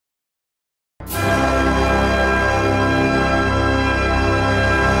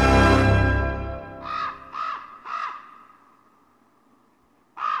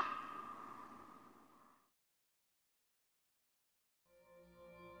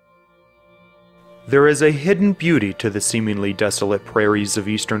There is a hidden beauty to the seemingly desolate prairies of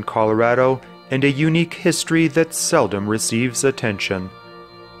eastern Colorado, and a unique history that seldom receives attention.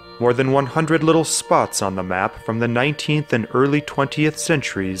 More than 100 little spots on the map from the 19th and early 20th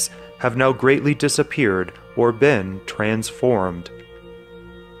centuries have now greatly disappeared or been transformed.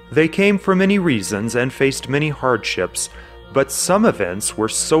 They came for many reasons and faced many hardships, but some events were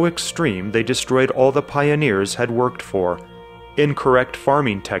so extreme they destroyed all the pioneers had worked for. Incorrect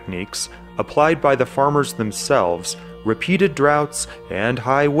farming techniques, applied by the farmers themselves, repeated droughts, and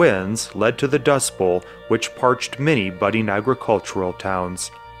high winds led to the Dust Bowl, which parched many budding agricultural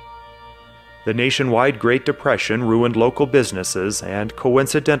towns. The nationwide Great Depression ruined local businesses and,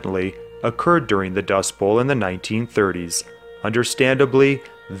 coincidentally, occurred during the Dust Bowl in the 1930s. Understandably,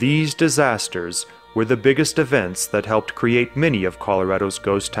 these disasters were the biggest events that helped create many of Colorado's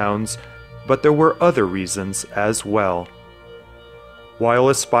ghost towns, but there were other reasons as well. While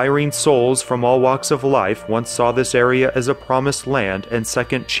aspiring souls from all walks of life once saw this area as a promised land and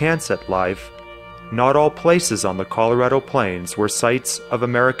second chance at life, not all places on the Colorado Plains were sites of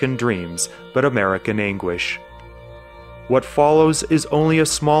American dreams, but American anguish. What follows is only a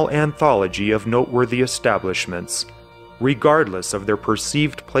small anthology of noteworthy establishments. Regardless of their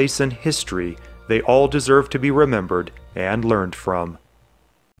perceived place in history, they all deserve to be remembered and learned from.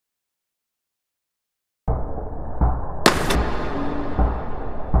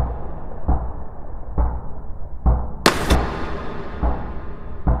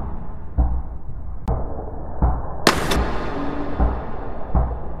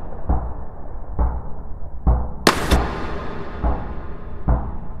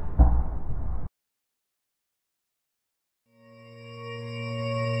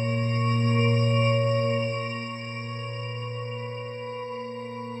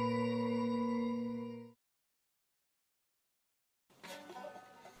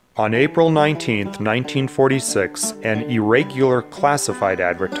 On April 19, 1946, an irregular classified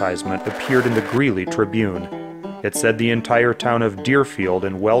advertisement appeared in the Greeley Tribune. It said the entire town of Deerfield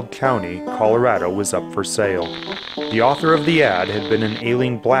in Weld County, Colorado, was up for sale. The author of the ad had been an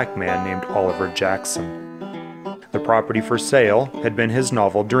ailing black man named Oliver Jackson. The property for sale had been his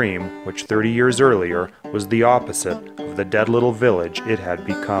novel Dream, which 30 years earlier was the opposite of the dead little village it had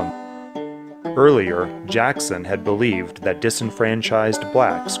become. Earlier, Jackson had believed that disenfranchised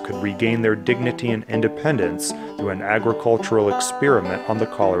blacks could regain their dignity and independence through an agricultural experiment on the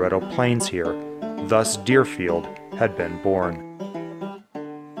Colorado Plains here. Thus, Deerfield had been born.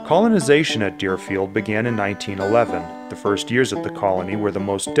 Colonization at Deerfield began in 1911. The first years at the colony were the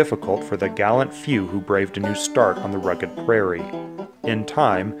most difficult for the gallant few who braved a new start on the rugged prairie. In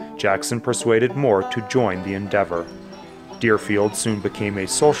time, Jackson persuaded more to join the endeavor. Deerfield soon became a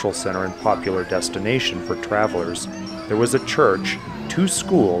social center and popular destination for travelers. There was a church, 2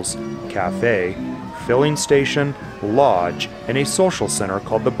 schools, cafe, filling station, lodge, and a social center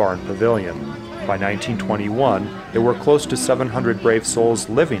called the Barn Pavilion. By 1921, there were close to 700 brave souls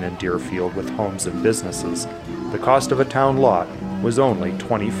living in Deerfield with homes and businesses. The cost of a town lot was only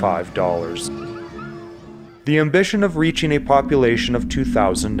 $25. The ambition of reaching a population of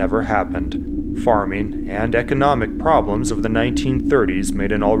 2,000 never happened. Farming and economic problems of the 1930s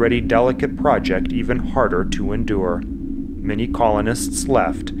made an already delicate project even harder to endure. Many colonists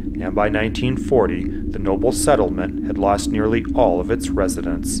left, and by 1940, the noble settlement had lost nearly all of its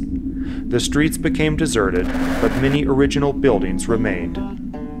residents. The streets became deserted, but many original buildings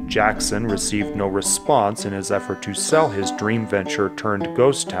remained. Jackson received no response in his effort to sell his dream venture turned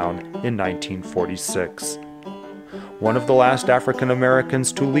ghost town in 1946. One of the last African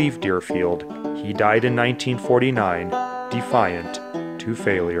Americans to leave Deerfield, he died in 1949, defiant to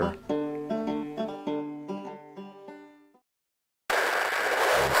failure.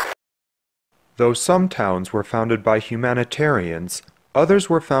 Though some towns were founded by humanitarians, others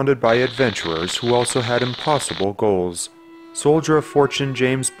were founded by adventurers who also had impossible goals. Soldier of Fortune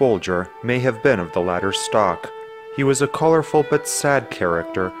James Bolger may have been of the latter stock. He was a colorful but sad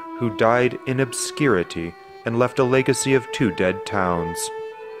character who died in obscurity and left a legacy of 2 dead towns.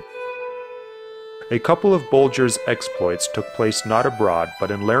 A couple of Bolger's exploits took place not abroad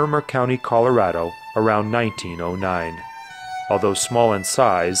but in Larimer County, Colorado, around 1909. Although small in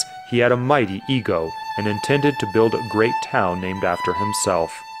size, he had a mighty ego and intended to build a great town named after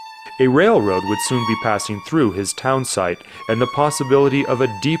himself. A railroad would soon be passing through his town site, and the possibility of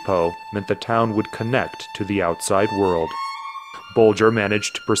a depot meant the town would connect to the outside world. Bolger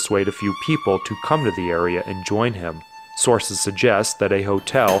managed to persuade a few people to come to the area and join him. Sources suggest that a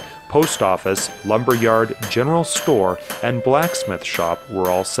hotel, post office, lumberyard, general store, and blacksmith shop were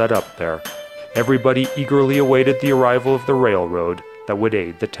all set up there. Everybody eagerly awaited the arrival of the railroad that would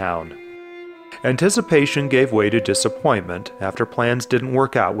aid the town. Anticipation gave way to disappointment after plans didn't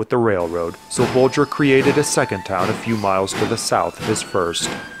work out with the railroad, so Bulger created a second town a few miles to the south of his first.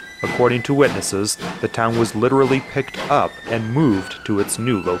 According to witnesses, the town was literally picked up and moved to its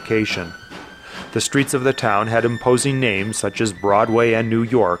new location. The streets of the town had imposing names such as Broadway and New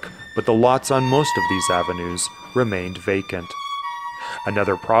York, but the lots on most of these avenues remained vacant.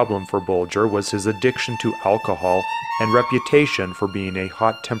 Another problem for Bulger was his addiction to alcohol and reputation for being a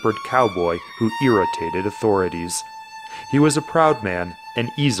hot-tempered cowboy who irritated authorities. He was a proud man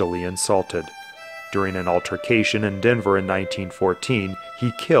and easily insulted. During an altercation in Denver in 1914,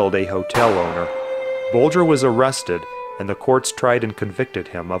 he killed a hotel owner. Bulger was arrested, and the courts tried and convicted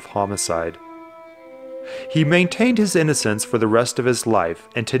him of homicide. He maintained his innocence for the rest of his life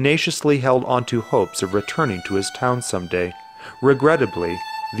and tenaciously held on to hopes of returning to his town someday. Regrettably,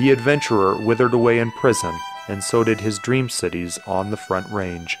 the adventurer withered away in prison, and so did his dream cities on the Front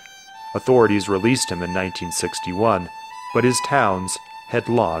Range. Authorities released him in 1961, but his towns had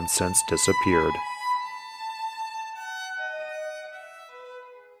long since disappeared.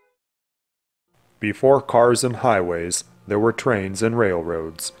 Before cars and highways, there were trains and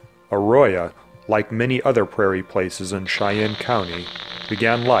railroads. Arroyo, like many other prairie places in Cheyenne County,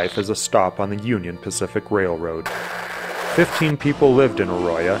 began life as a stop on the Union Pacific Railroad. 15 people lived in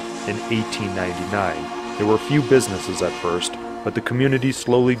Arroyo in 1899. There were few businesses at first, but the community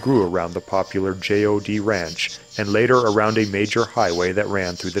slowly grew around the popular J.O.D. Ranch and later around a major highway that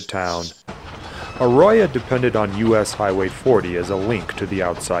ran through the town. Arroyo depended on U.S. Highway 40 as a link to the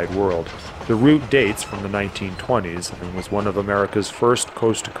outside world. The route dates from the 1920s and was one of America's first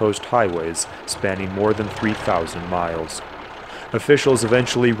coast-to-coast highways, spanning more than 3,000 miles. Officials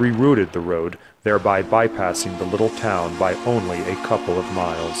eventually rerouted the road, thereby bypassing the little town by only a couple of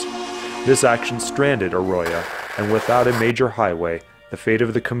miles. This action stranded Arroyo, and without a major highway, the fate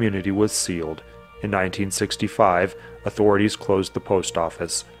of the community was sealed. In 1965, authorities closed the post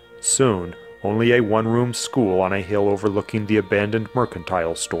office. Soon, only a one-room school on a hill overlooking the abandoned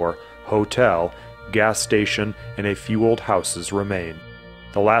mercantile store, hotel, gas station, and a few old houses remain.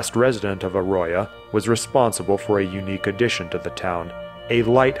 The last resident of Arroyo was responsible for a unique addition to the town, a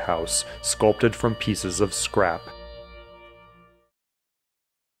lighthouse sculpted from pieces of scrap.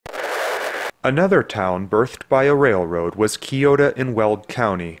 Another town birthed by a railroad was Keota in Weld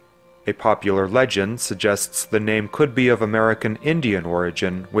County. A popular legend suggests the name could be of American Indian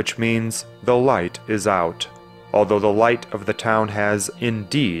origin, which means the light is out. Although the light of the town has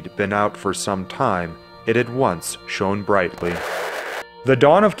indeed been out for some time, it had once shone brightly. The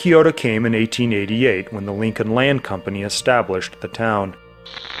dawn of Keota came in 1888 when the Lincoln Land Company established the town.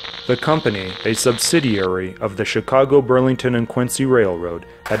 The company, a subsidiary of the Chicago, Burlington, and Quincy Railroad,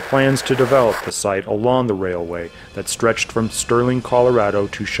 had plans to develop the site along the railway that stretched from Sterling, Colorado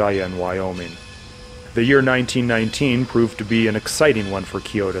to Cheyenne, Wyoming. The year 1919 proved to be an exciting one for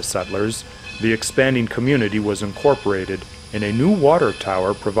Keota settlers. The expanding community was incorporated, and a new water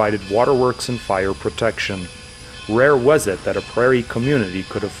tower provided waterworks and fire protection. Rare was it that a prairie community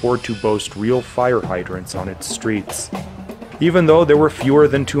could afford to boast real fire hydrants on its streets. Even though there were fewer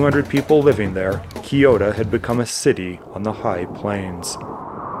than 200 people living there, Keota had become a city on the high plains.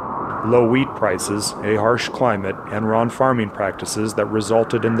 Low wheat prices, a harsh climate, and raw farming practices that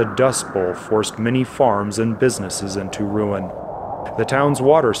resulted in the Dust Bowl forced many farms and businesses into ruin. The town's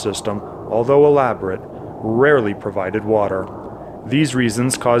water system, although elaborate, rarely provided water. These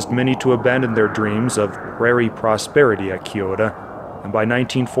reasons caused many to abandon their dreams of prairie prosperity at Keota, and by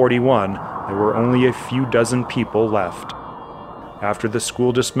 1941, there were only a few dozen people left. After the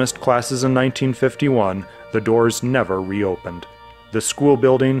school dismissed classes in 1951, the doors never reopened. The school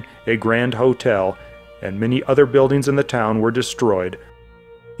building, a grand hotel, and many other buildings in the town were destroyed.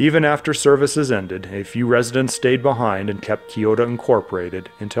 Even after services ended, a few residents stayed behind and kept Keota incorporated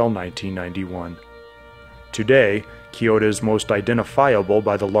until 1991. Today, Keota is most identifiable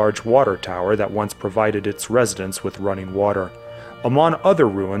by the large water tower that once provided its residents with running water. Among other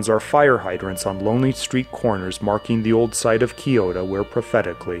ruins are fire hydrants on lonely street corners marking the old site of Keota where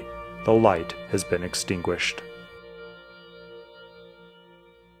prophetically the light has been extinguished.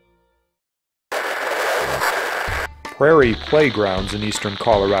 Prairie playgrounds in eastern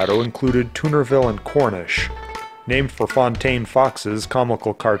Colorado included Toonerville and Cornish. Named for Fontaine Fox's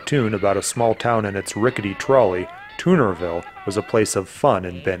comical cartoon about a small town and its rickety trolley, Toonerville was a place of fun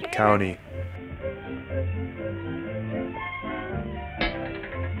in Bent County.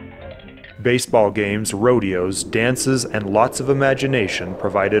 Baseball games, rodeos, dances, and lots of imagination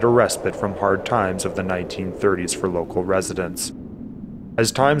provided a respite from hard times of the 1930s for local residents.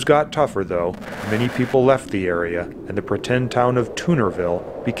 As times got tougher, though, many people left the area, and the pretend town of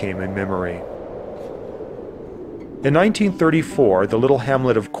Toonerville became a memory. In 1934, the little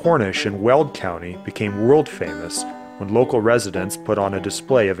hamlet of Cornish in Weld County became world famous when local residents put on a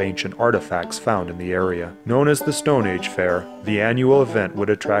display of ancient artifacts found in the area. Known as the Stone Age Fair, the annual event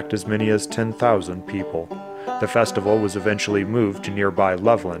would attract as many as 10,000 people. The festival was eventually moved to nearby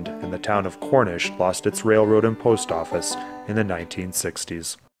Loveland, and the town of Cornish lost its railroad and post office in the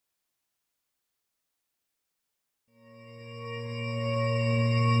 1960s.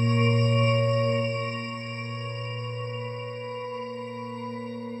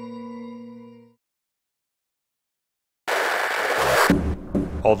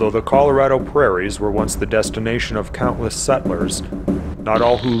 Although the Colorado Prairies were once the destination of countless settlers, not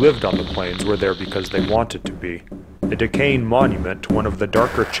all who lived on the plains were there because they wanted to be. A decaying monument to one of the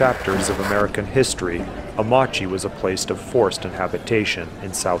darker chapters of American history, Amache was a place of forced inhabitation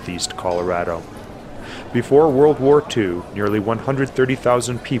in southeast Colorado. Before World War II, nearly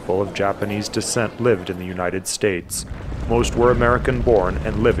 130,000 people of Japanese descent lived in the United States. Most were American-born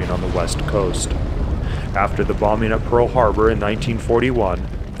and living on the West Coast. After the bombing at Pearl Harbor in 1941,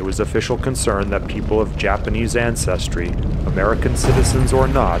 there was official concern that people of Japanese ancestry, American citizens or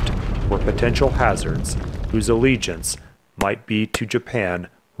not, were potential hazards whose allegiance might be to Japan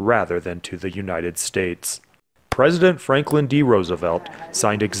rather than to the United States. President Franklin D. Roosevelt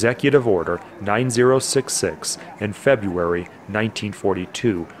signed Executive Order 9066 in February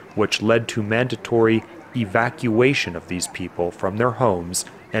 1942, which led to mandatory evacuation of these people from their homes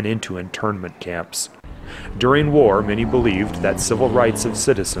and into internment camps. During war, many believed that civil rights of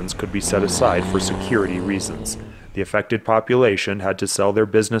citizens could be set aside for security reasons. The affected population had to sell their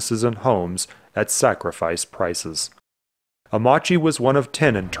businesses and homes at sacrifice prices. Amache was one of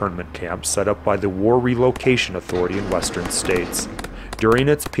 10 internment camps set up by the War Relocation Authority in western states. During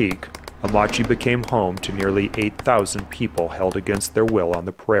its peak, Amache became home to nearly 8,000 people held against their will on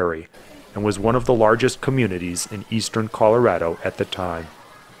the prairie, and was one of the largest communities in eastern Colorado at the time.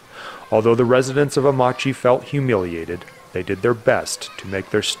 Although the residents of Amache felt humiliated, they did their best to make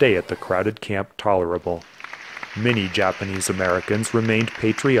their stay at the crowded camp tolerable. Many Japanese Americans remained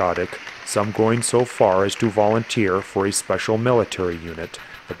patriotic, some going so far as to volunteer for a special military unit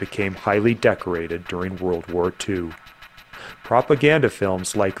that became highly decorated during World War II. Propaganda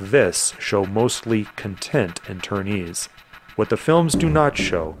films like this show mostly content internees. What the films do not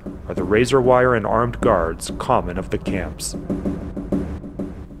show are the razor wire and armed guards common of the camps.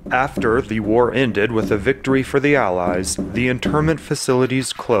 After the war ended with a victory for the Allies, the internment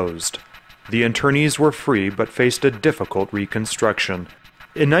facilities closed. The internees were free but faced a difficult reconstruction.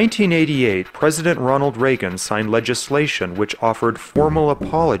 In 1988, President Ronald Reagan signed legislation which offered formal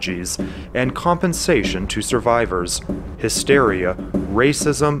apologies and compensation to survivors. Hysteria,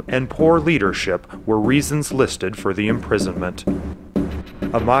 racism, and poor leadership were reasons listed for the imprisonment.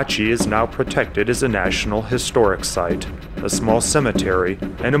 Amache is now protected as a National Historic Site. A small cemetery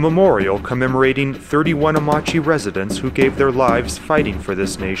and a memorial commemorating 31 Amache residents who gave their lives fighting for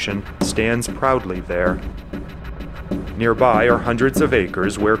this nation stands proudly there. Nearby are hundreds of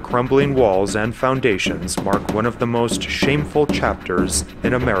acres where crumbling walls and foundations mark one of the most shameful chapters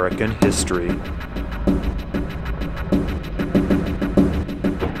in American history.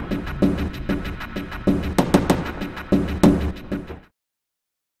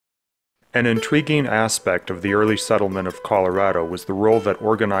 An intriguing aspect of the early settlement of Colorado was the role that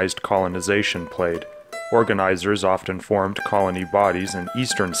organized colonization played. Organizers often formed colony bodies in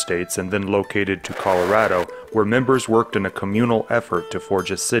eastern states and then located to Colorado, where members worked in a communal effort to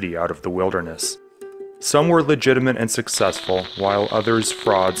forge a city out of the wilderness. Some were legitimate and successful, while others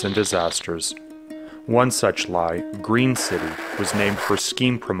frauds and disasters. One such lie, Green City, was named for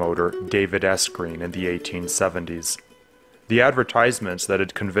scheme promoter David S. Green in the 1870s. The advertisements that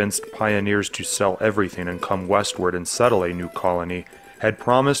had convinced pioneers to sell everything and come westward and settle a new colony had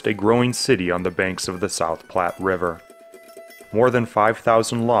promised a growing city on the banks of the South Platte River. More than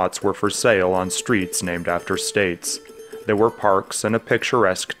 5,000 lots were for sale on streets named after states. There were parks and a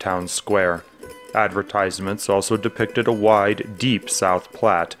picturesque town square. Advertisements also depicted a wide, deep South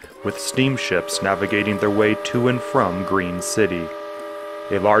Platte, with steamships navigating their way to and from Green City.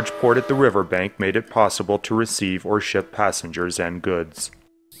 A large port at the riverbank made it possible to receive or ship passengers and goods.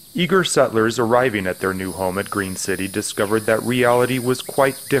 Eager settlers arriving at their new home at Green City discovered that reality was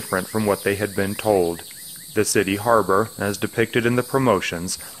quite different from what they had been told. The city harbor, as depicted in the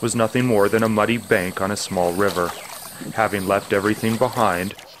promotions, was nothing more than a muddy bank on a small river. Having left everything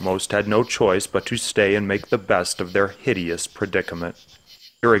behind, most had no choice but to stay and make the best of their hideous predicament.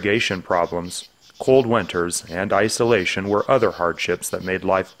 Irrigation problems, cold winters, and isolation were other hardships that made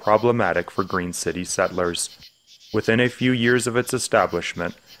life problematic for Green City settlers. Within a few years of its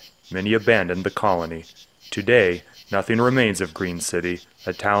establishment, many abandoned the colony. Today, Nothing remains of Green City,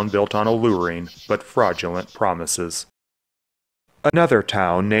 a town built on alluring but fraudulent promises. Another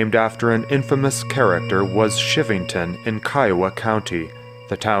town named after an infamous character was Shivington in Kiowa County.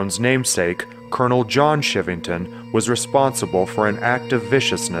 The town's namesake, Colonel John Shivington, was responsible for an act of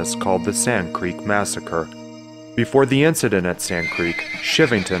viciousness called the Sand Creek Massacre. Before the incident at Sand Creek,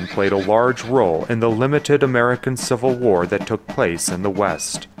 Shivington played a large role in the limited American Civil War that took place in the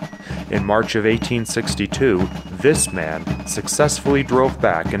West. In March of 1862, this man successfully drove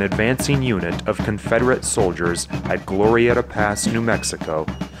back an advancing unit of Confederate soldiers at Glorieta Pass, New Mexico,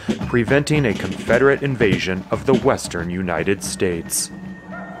 preventing a Confederate invasion of the western United States.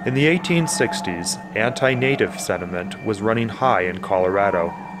 In the 1860s, anti-native sentiment was running high in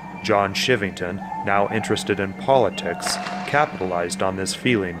Colorado. John Shivington, now interested in politics, capitalized on this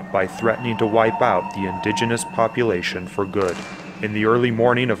feeling by threatening to wipe out the indigenous population for good. In the early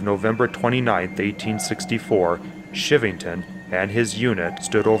morning of November 29, 1864, Shivington and his unit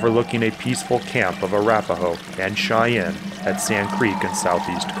stood overlooking a peaceful camp of Arapaho and Cheyenne at Sand Creek in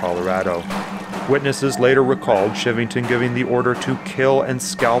southeast Colorado. Witnesses later recalled Shivington giving the order to kill and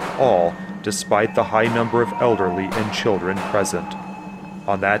scalp all, despite the high number of elderly and children present.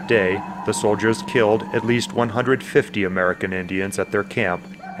 On that day, the soldiers killed at least 150 American Indians at their camp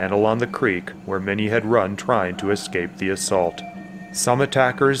and along the creek where many had run trying to escape the assault. Some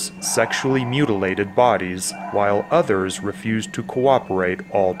attackers sexually mutilated bodies, while others refused to cooperate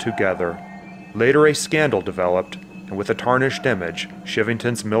altogether. Later a scandal developed, and with a tarnished image,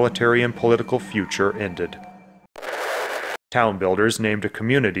 Shivington's military and political future ended. Town builders named a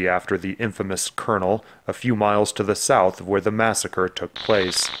community after the infamous colonel a few miles to the south of where the massacre took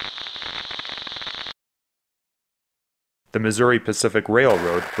place. The Missouri Pacific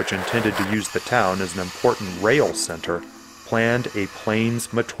Railroad, which intended to use the town as an important rail center, planned a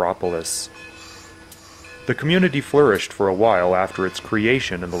plains metropolis. The community flourished for a while after its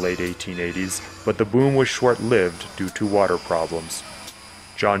creation in the late 1880s, but the boom was short-lived due to water problems.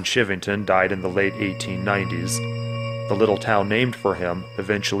 John Shivington died in the late 1890s. The little town named for him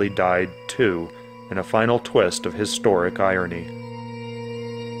eventually died too, in a final twist of historic irony.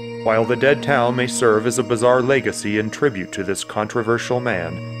 While the dead town may serve as a bizarre legacy and tribute to this controversial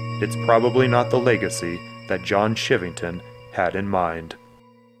man, it's probably not the legacy that John Shivington had in mind.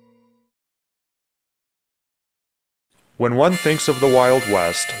 When one thinks of the Wild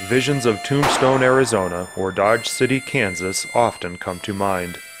West, visions of Tombstone, Arizona, or Dodge City, Kansas often come to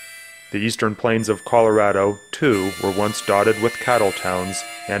mind. The eastern plains of Colorado, too, were once dotted with cattle towns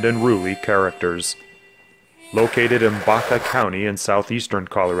and unruly characters. Located in Baca County in southeastern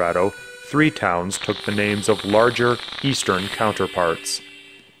Colorado, 3 towns took the names of larger eastern counterparts.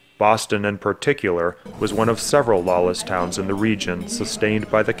 Boston, in particular, was one of several lawless towns in the region sustained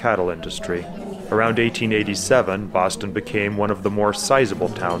by the cattle industry. Around 1887, Boston became one of the more sizable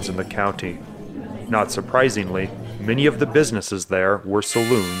towns in the county. Not surprisingly, many of the businesses there were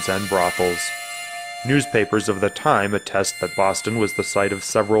saloons and brothels. Newspapers of the time attest that Boston was the site of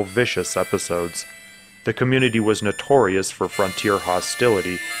several vicious episodes. The community was notorious for frontier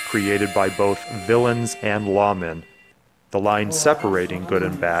hostility created by both villains and lawmen. The line separating good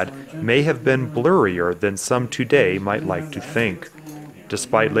and bad may have been blurrier than some today might like to think.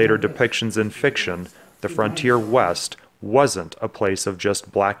 Despite later depictions in fiction, the frontier West wasn't a place of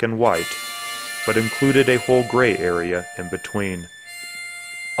just black and white, but included a whole gray area in between.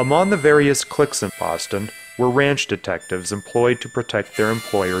 Among the various cliques in Boston were ranch detectives employed to protect their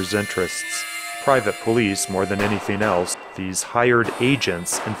employers' interests. Private police, more than anything else, these hired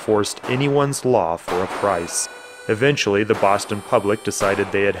agents enforced anyone's law for a price. Eventually, the Boston public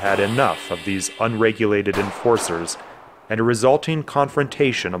decided they had had enough of these unregulated enforcers, and a resulting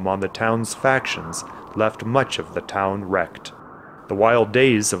confrontation among the town's factions left much of the town wrecked. The wild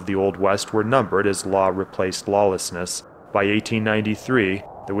days of the Old West were numbered as law replaced lawlessness. By 1893,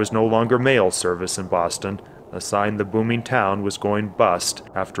 there was no longer mail service in Boston, a sign the booming town was going bust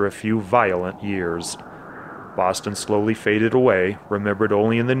after a few violent years. Boston slowly faded away, remembered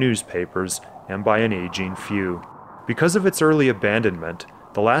only in the newspapers and by an aging few. Because of its early abandonment,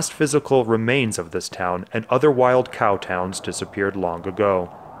 the last physical remains of this town and other wild cow towns disappeared long ago.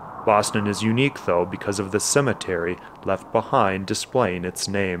 Boston is unique, though, because of the cemetery left behind displaying its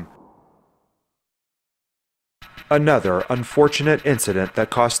name. Another unfortunate incident that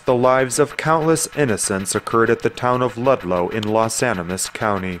cost the lives of countless innocents occurred at the town of Ludlow in Los Animas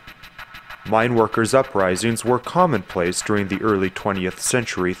County. Mine workers' uprisings were commonplace during the early 20th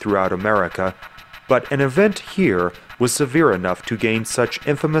century throughout America, but an event here was severe enough to gain such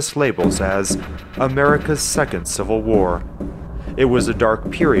infamous labels as America's Second Civil War. It was a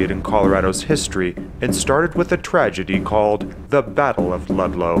dark period in Colorado's history and started with a tragedy called the Battle of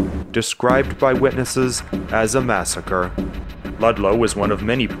Ludlow, described by witnesses as a massacre. Ludlow was one of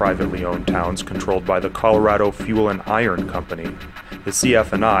many privately owned towns controlled by the Colorado Fuel and Iron Company. The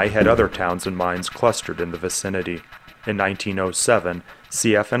CF&I had other towns and mines clustered in the vicinity. In 1907,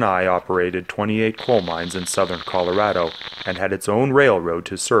 CF&I operated 28 coal mines in southern Colorado and had its own railroad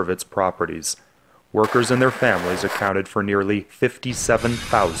to serve its properties. Workers and their families accounted for nearly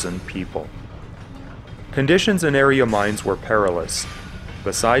 57,000 people. Conditions in area mines were perilous.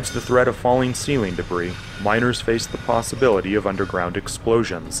 Besides the threat of falling ceiling debris, miners faced the possibility of underground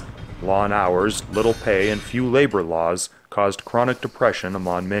explosions. Long hours, little pay, and few labor laws caused chronic depression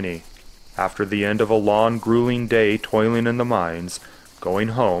among many. After the end of a long, grueling day toiling in the mines, going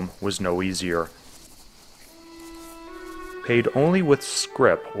home was no easier. Paid only with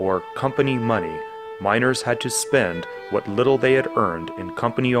scrip or company money, miners had to spend what little they had earned in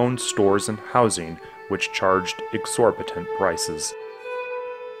company-owned stores and housing, which charged exorbitant prices.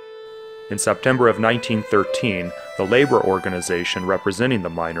 In September of 1913, the labor organization representing the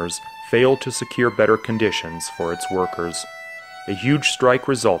miners failed to secure better conditions for its workers. A huge strike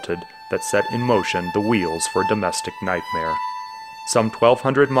resulted that set in motion the wheels for a domestic nightmare. Some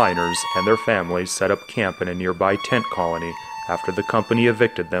 1,200 miners and their families set up camp in a nearby tent colony after the company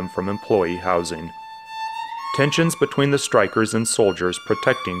evicted them from employee housing. Tensions between the strikers and soldiers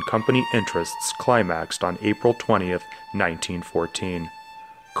protecting company interests climaxed on April 20th, 1914.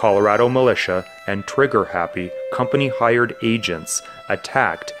 Colorado militia and trigger-happy company-hired agents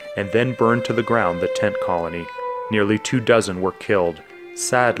attacked and then burned to the ground the tent colony. Nearly 24 were killed.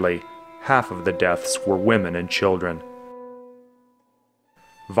 Sadly, half of the deaths were women and children.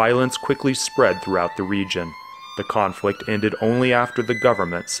 Violence quickly spread throughout the region. The conflict ended only after the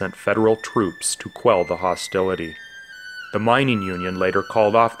government sent federal troops to quell the hostility. The mining union later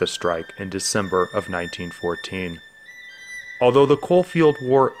called off the strike in December of 1914. Although the coalfield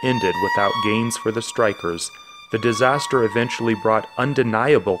war ended without gains for the strikers, the disaster eventually brought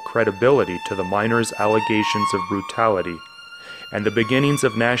undeniable credibility to the miners' allegations of brutality, and the beginnings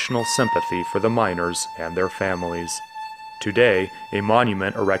of national sympathy for the miners and their families. Today, a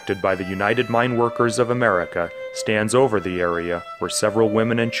monument erected by the United Mine Workers of America stands over the area where several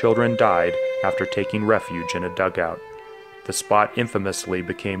women and children died after taking refuge in a dugout. The spot infamously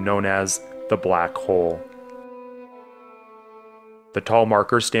became known as the Black Hole. The tall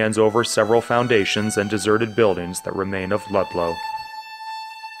marker stands over several foundations and deserted buildings that remain of Ludlow.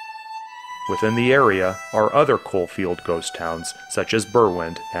 Within the area are other coalfield ghost towns, such as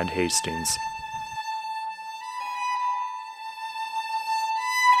Berwind and Hastings.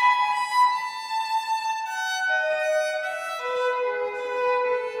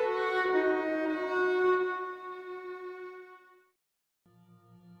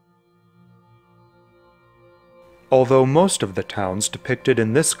 Although most of the towns depicted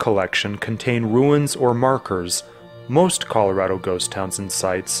in this collection contain ruins or markers, most Colorado ghost towns and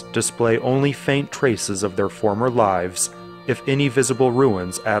sites display only faint traces of their former lives, if any visible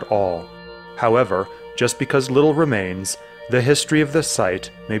ruins at all. However, just because little remains, the history of the site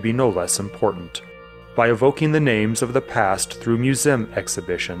may be no less important. By evoking the names of the past through museum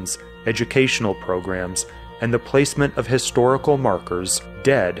exhibitions, educational programs, and the placement of historical markers,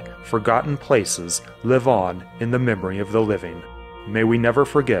 dead, forgotten places live on in the memory of the living. May we never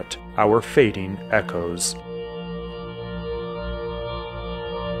forget our fading echoes.